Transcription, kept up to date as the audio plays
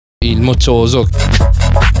moccioso.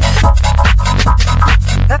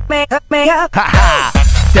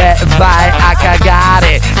 Te vai a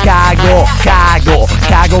cagare, cago, cago,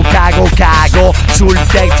 cago, cago, cago sul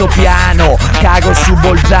terzo piano, cago su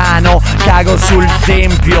Bolzano, cago sul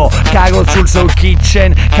Tempio, cago sul Soul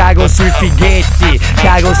Kitchen, cago sui fighetti,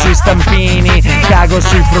 cago sui stampini, cago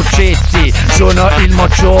sui frocetti. Sono il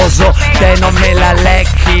moccioso, te non me la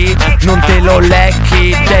lecchi, non te lo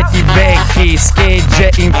lecchi, te ti becchi,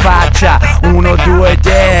 schegge in faccia, 1, 2,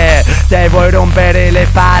 te vuoi rompere le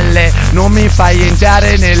palle, non mi fai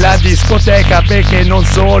entrare nella discoteca perché non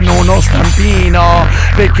sono uno stampino,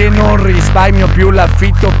 perché non risparmio più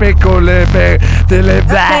l'affitto per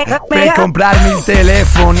comprarmi il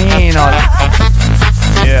telefonino.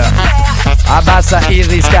 Yeah. Abbassa il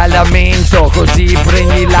riscaldamento così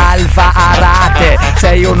prendi l'alfa a rate.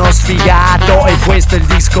 Sei uno sfigato e questo è il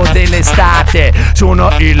disco dell'estate.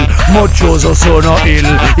 Sono il moccioso, sono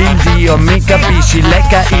il dio, mi capisci?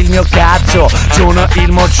 Lecca il mio cazzo, sono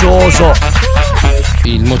il moccioso.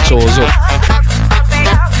 Il moccioso.